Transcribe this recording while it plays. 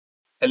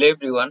Hello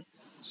everyone.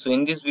 So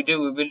in this video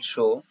we will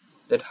show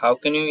that how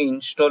can you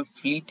install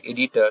Fleet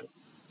Editor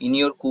in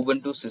your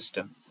Kubuntu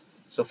system.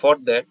 So for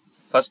that,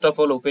 first of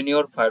all open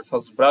your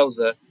Firefox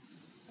browser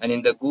and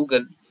in the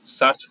Google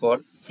search for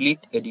Fleet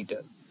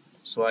Editor.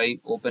 So I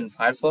open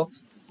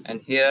Firefox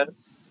and here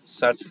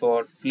search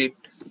for Fleet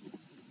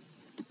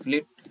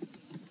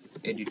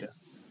Editor.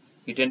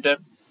 Hit enter.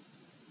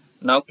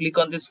 Now click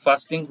on this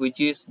first link which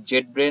is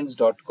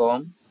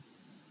jetbrains.com,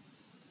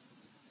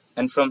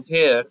 and from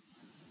here,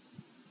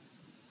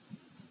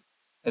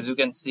 as you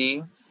can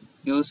see,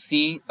 you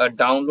see a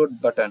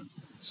download button.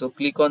 So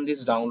click on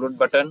this download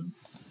button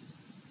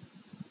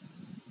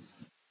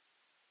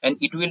and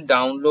it will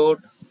download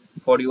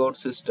for your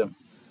system.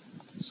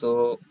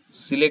 So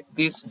select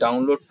this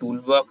download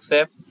toolbox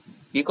app,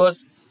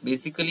 because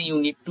basically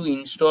you need to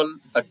install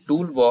a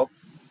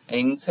toolbox, and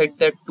inside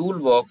that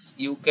toolbox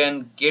you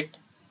can get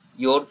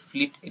your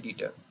Fleet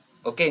Editor.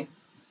 Okay,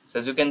 so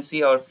as you can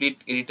see, our Fleet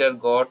Editor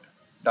got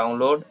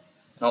download.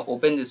 Now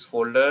open this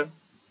folder.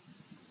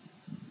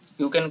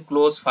 You can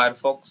close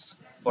Firefox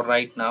for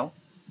right now.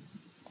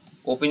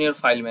 Open your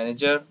file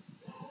manager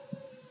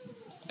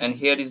and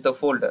here is the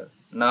folder.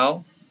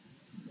 Now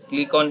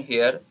click on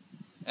here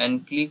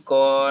and click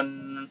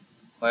on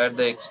where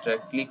the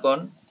extract, click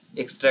on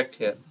extract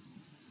here.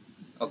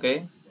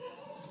 Okay,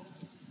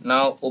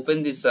 now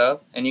open this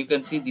up and you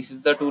can see this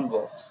is the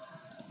toolbox.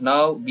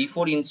 Now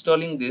before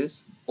installing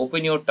this,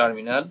 open your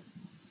terminal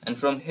and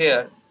from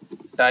here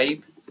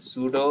type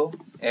sudo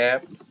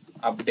apt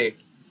update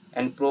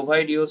and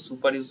provide your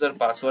super user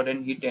password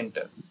and hit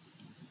enter,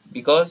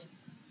 because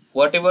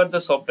whatever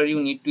the software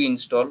you need to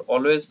install,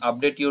 always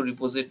update your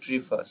repository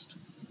first.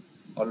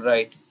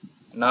 Alright,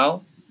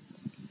 now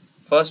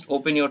first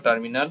open your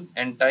terminal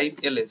and type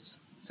ls.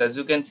 So as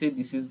you can see,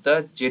 this is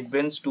the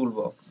JetBrains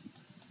toolbox.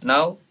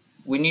 Now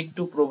we need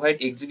to provide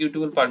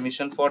executable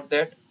permission for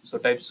that. So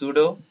type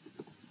sudo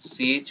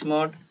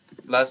chmod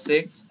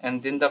 +x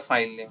and then the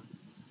file name.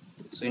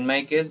 So in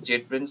my case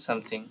JetBrains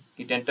something.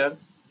 Hit enter.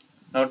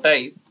 Now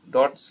type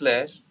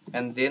 /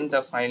 and then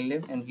the file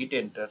name and hit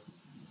enter.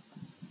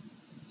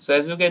 So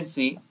as you can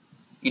see,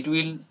 it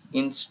will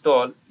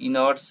install in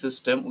our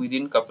system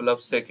within couple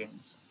of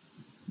seconds.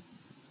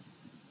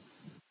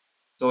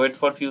 So wait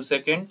for few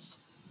seconds.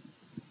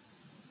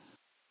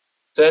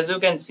 So as you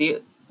can see,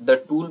 the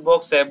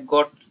toolbox app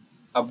got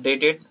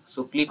updated.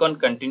 So click on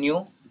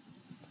continue.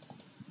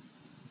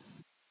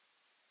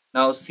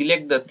 Now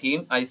select the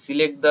theme. I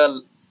select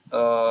the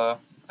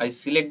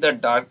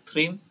dark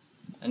theme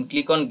and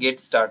click on get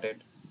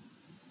started.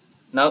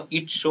 Now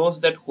it shows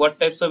that what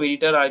types of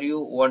editor are you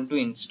want to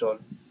install.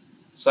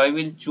 So I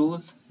will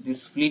choose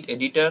this Fleet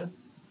Editor.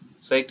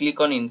 So I click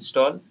on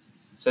install.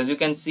 So as you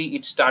can see,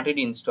 it started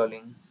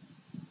installing.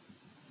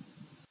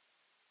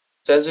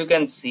 So as you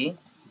can see,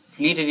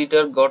 Fleet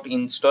Editor got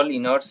installed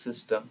in our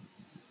system.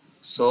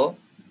 So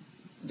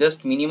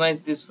just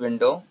minimize this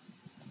window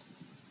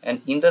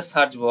and in the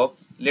search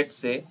box, let's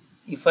say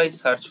if I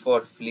search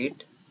for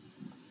Fleet,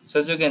 so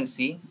as you can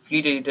see,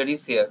 Fleet Editor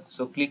is here.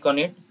 So click on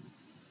it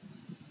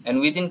and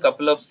within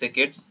couple of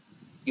seconds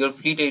your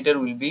Fleet Editor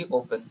will be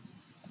open.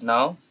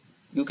 Now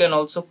you can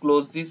also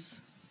close this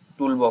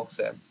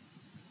toolbox app.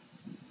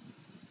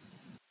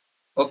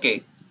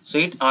 Okay, so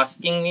it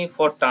asking me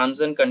for terms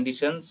and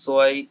conditions,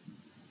 so I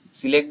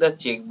select the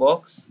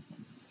checkbox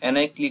and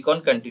I click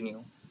on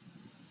continue.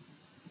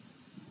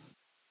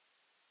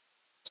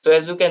 So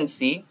as you can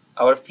see,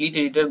 our Fleet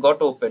Editor got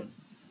open.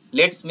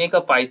 Let's make a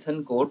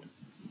Python code